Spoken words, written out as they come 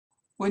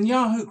When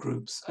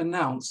YahooGroups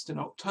announced in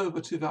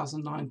October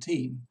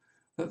 2019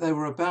 that they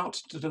were about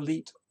to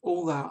delete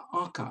all their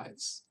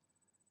archives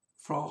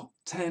for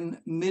 10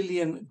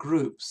 million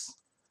groups,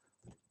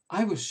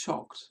 I was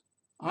shocked.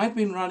 I'd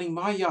been running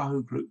my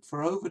Yahoo group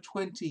for over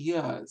 20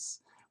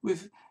 years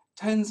with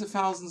tens of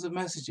thousands of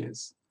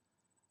messages,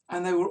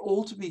 and they were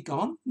all to be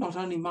gone, not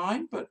only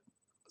mine, but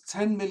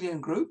 10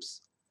 million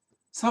groups.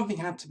 Something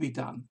had to be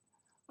done.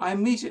 I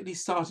immediately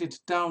started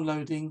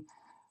downloading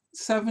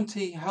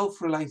 70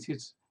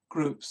 health-related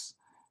groups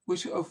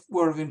which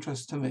were of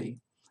interest to me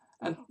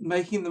and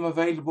making them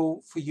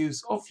available for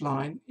use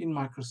offline in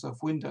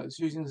Microsoft Windows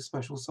using the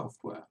special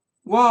software.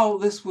 While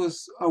this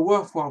was a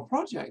worthwhile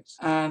project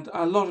and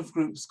a lot of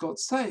groups got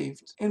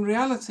saved, in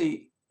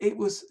reality it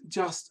was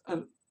just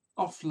an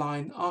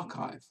offline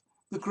archive.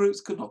 The groups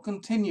could not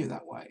continue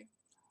that way.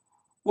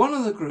 One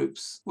of the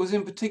groups was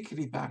in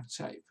particularly bad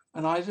shape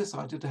and I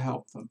decided to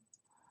help them.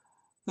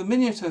 The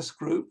Miniatures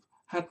group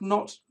had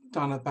not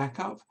done a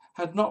backup,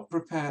 had not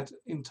prepared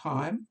in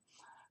time,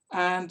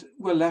 and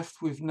were left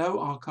with no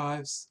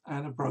archives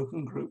and a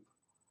broken group.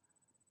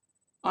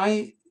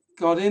 I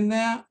got in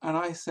there and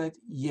I said,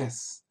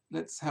 yes,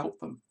 let's help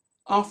them.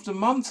 After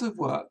months of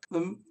work,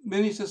 the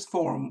Miniatures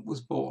Forum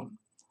was born.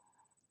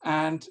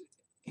 And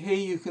here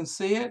you can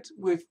see it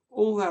with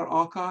all their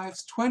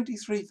archives.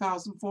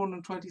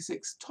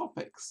 23,426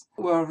 topics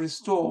were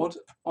restored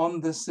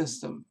on this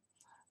system.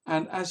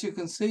 And as you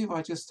can see, if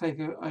I just take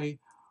a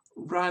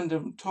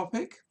random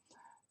topic,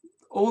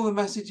 all the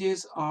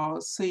messages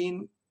are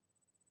seen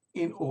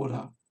in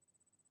order.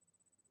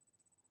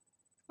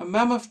 A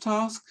mammoth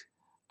task,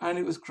 and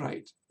it was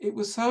great. It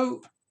was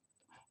so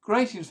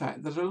great, in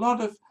fact, that a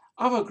lot of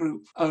other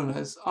group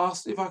owners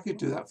asked if I could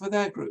do that for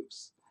their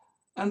groups.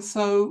 And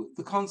so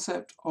the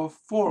concept of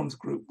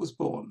Forums.Group was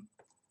born.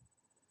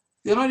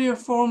 The idea of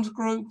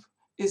Forums.Group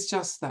is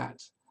just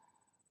that,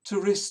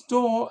 to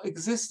restore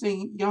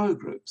existing Yahoo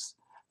groups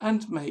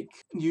and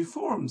make new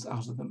forums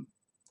out of them.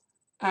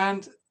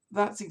 And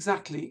that's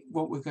exactly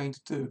what we're going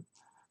to do.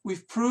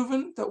 We've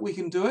proven that we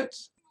can do it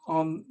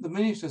on the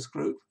Miniatures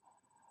group.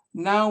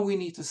 Now we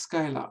need to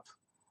scale up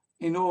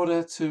in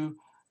order to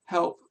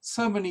help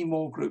so many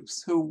more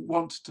groups who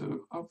want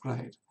to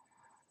upgrade.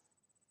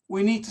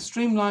 We need to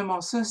streamline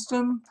our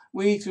system,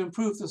 we need to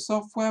improve the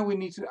software, we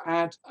need to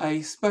add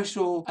a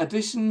special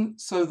edition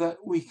so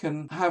that we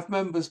can have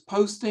members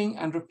posting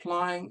and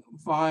replying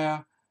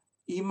via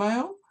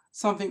email,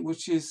 something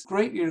which is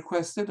greatly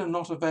requested and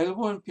not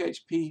available in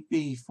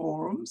phpBB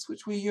forums,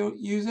 which we're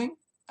using.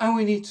 And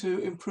we need to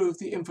improve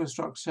the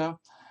infrastructure,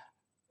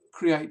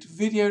 create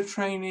video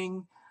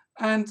training,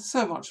 and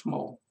so much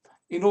more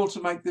in order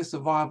to make this a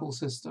viable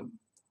system.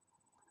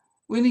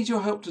 We need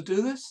your help to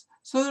do this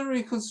so that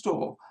we can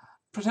store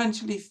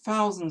potentially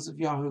thousands of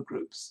Yahoo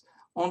groups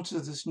onto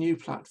this new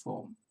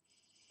platform.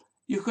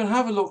 You can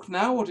have a look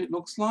now what it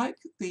looks like.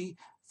 The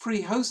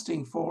free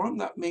hosting forum,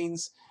 that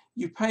means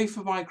you pay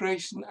for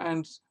migration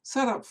and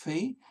setup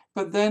fee,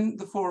 but then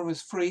the forum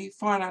is free,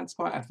 financed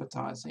by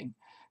advertising,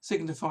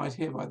 signified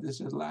here by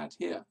this little ad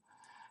here.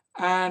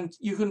 And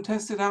you can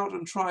test it out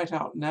and try it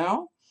out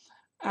now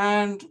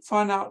and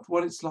find out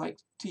what it's like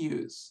to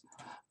use.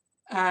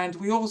 And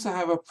we also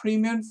have a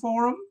premium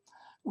forum,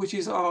 which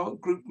is our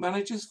group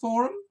managers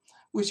forum,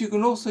 which you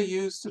can also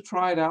use to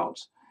try it out.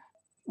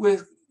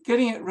 We're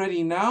getting it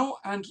ready now,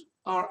 and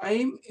our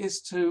aim is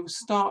to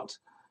start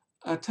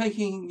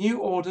taking new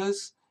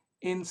orders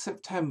in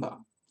September.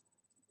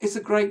 It's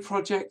a great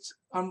project.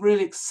 I'm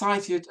really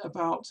excited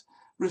about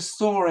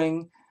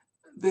restoring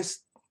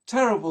this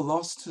terrible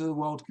loss to the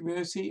world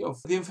community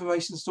of the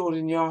information stored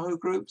in Yahoo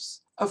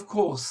groups. Of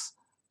course,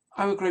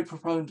 I'm a great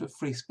proponent of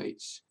free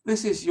speech.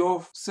 This is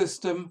your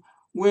system.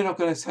 We're not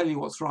going to tell you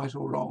what's right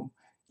or wrong.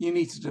 You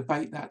need to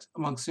debate that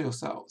amongst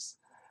yourselves.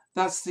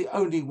 That's the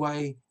only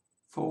way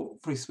for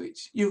free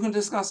speech. You can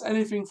discuss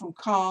anything from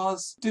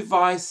cars,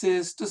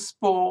 devices, to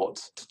sport,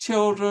 to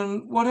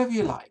children, whatever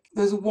you like.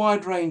 There's a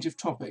wide range of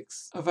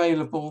topics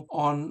available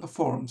on a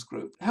forums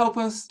group. Help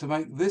us to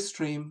make this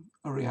stream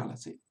a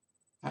reality.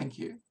 Thank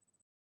you.